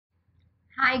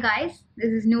Hi guys,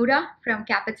 this is Nourah from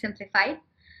Caapid Simplified.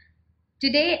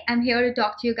 Today I'm here to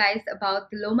talk to you guys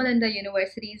about the Loma Linda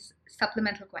University's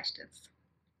supplemental questions.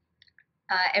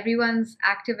 Everyone's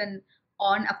active and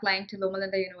on applying to Loma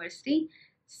Linda University,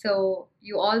 so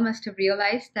you all must have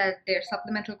realized that their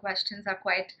supplemental questions are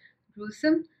quite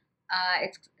gruesome.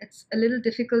 It's a little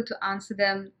difficult to answer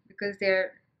them because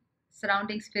they're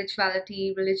surrounding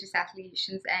spirituality, religious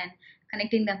affiliations, and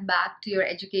connecting them back to your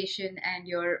education and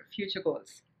your future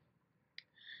goals.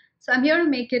 So I'm here to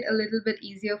make it a little bit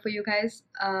easier for you guys.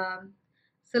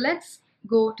 So let's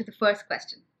go to the first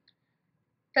question.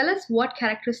 Tell us what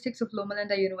characteristics of Loma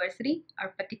Linda University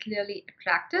are particularly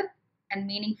attractive and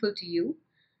meaningful to you,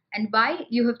 and why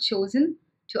you have chosen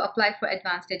to apply for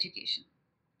advanced education.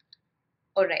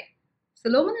 Alright, so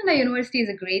Loma Linda University is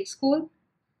a great school.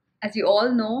 As you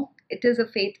all know, it is a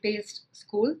faith-based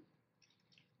school.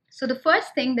 So the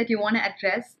first thing that you want to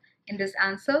address in this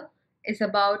answer is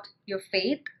about your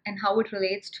faith and how it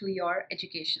relates to your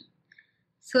education.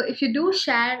 So if you do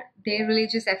share their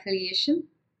religious affiliation,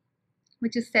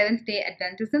 which is Seventh-day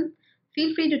Adventism,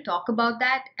 feel free to talk about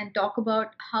that and talk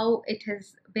about how it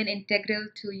has been integral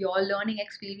to your learning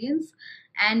experience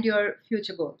and your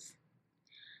future goals.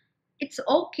 It's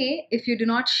okay if you do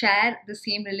not share the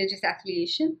same religious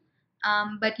affiliation,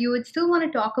 but you would still want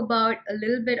to talk about a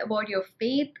little bit about your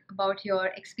faith, about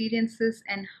your experiences,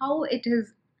 and how it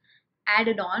has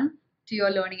added on to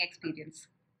your learning experience.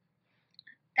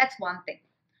 That's one thing.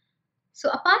 So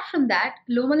apart from that,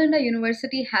 Loma Linda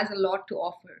University has a lot to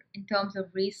offer in terms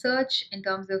of research, in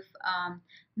terms of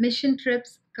mission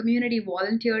trips, community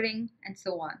volunteering, and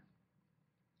so on.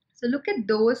 So look at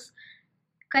those,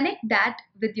 connect that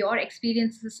with your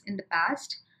experiences in the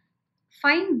past,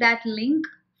 find that link,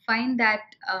 find that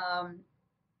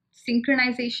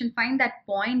synchronization, find that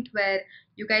point where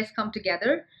you guys come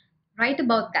together, write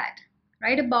about that.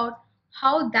 Write about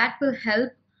how that will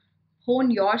help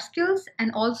hone your skills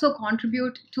and also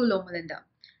contribute to Loma Linda.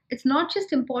 It's not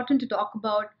just important to talk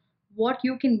about what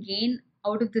you can gain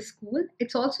out of the school,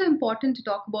 it's also important to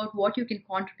talk about what you can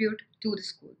contribute to the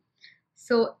school.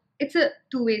 So it's a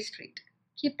two-way street.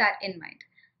 Keep that in mind.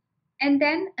 And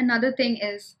then another thing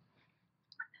is,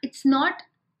 it's not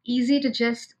easy to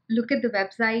just look at the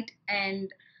website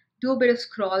and do a bit of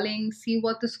scrolling, see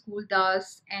what the school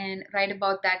does, and write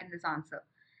about that in this answer.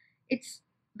 It's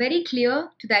very clear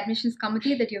to the admissions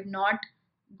committee that you have not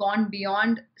gone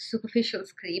beyond superficial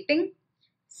scraping.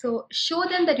 So show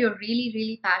them that you're really,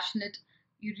 really passionate,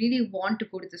 you really want to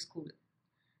go to the school.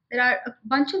 There are a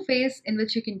bunch of ways in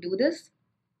which you can do this.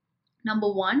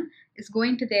 Number one is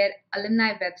going to their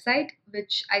alumni website,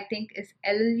 which I think is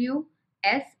LLU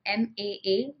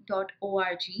smaa.org,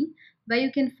 where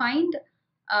you can find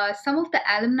some of the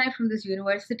alumni from this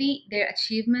university, their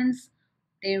achievements,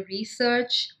 their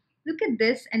research. Look at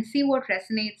this and see what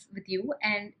resonates with you,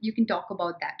 and you can talk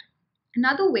about that.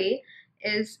 Another way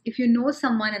is if you know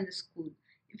someone in the school,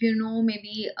 if you know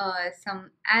maybe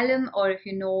some alum, or if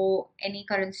you know any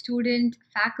current student,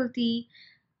 faculty,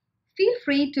 feel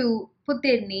free to put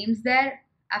their names there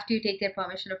after you take their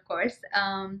permission, of course.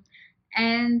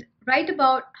 And write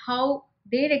about how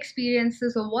their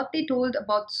experiences or what they told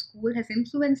about school has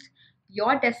influenced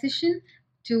your decision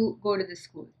to go to the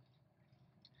school.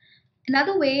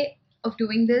 Another way of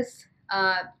doing this,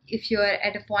 if you're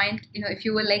at a point, if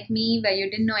you were like me where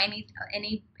you didn't know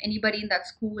anybody in that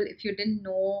school, if you didn't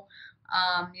know,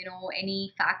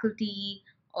 any faculty,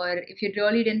 or if you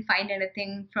really didn't find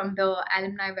anything from the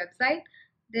alumni website,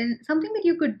 then something that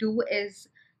you could do is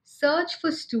search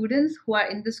for students who are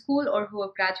in the school or who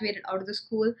have graduated out of the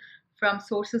school from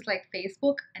sources like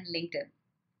Facebook and LinkedIn,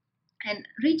 and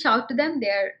reach out to them.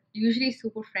 They're usually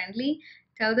super friendly.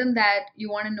 Tell them that you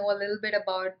want to know a little bit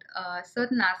about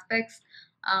certain aspects.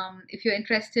 If you're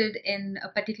interested in a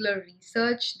particular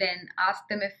research, then ask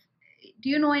them, if do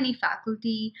you know any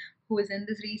faculty who is in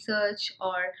this research,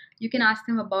 or you can ask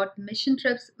them about mission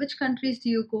trips. Which countries do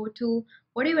you go to?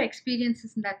 What are your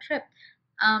experiences in that trip?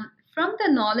 From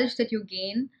the knowledge that you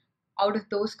gain out of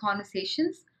those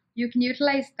conversations, you can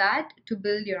utilize that to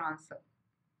build your answer.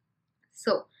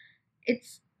 So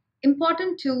it's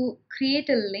important to create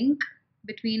a link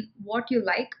between what you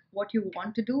like, what you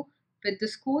want to do with the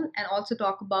school, and also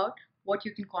talk about what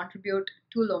you can contribute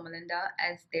to Loma Linda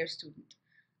as their student.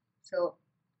 So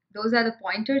those are the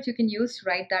pointers you can use to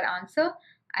write that answer.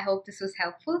 I hope this was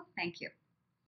helpful. Thank you.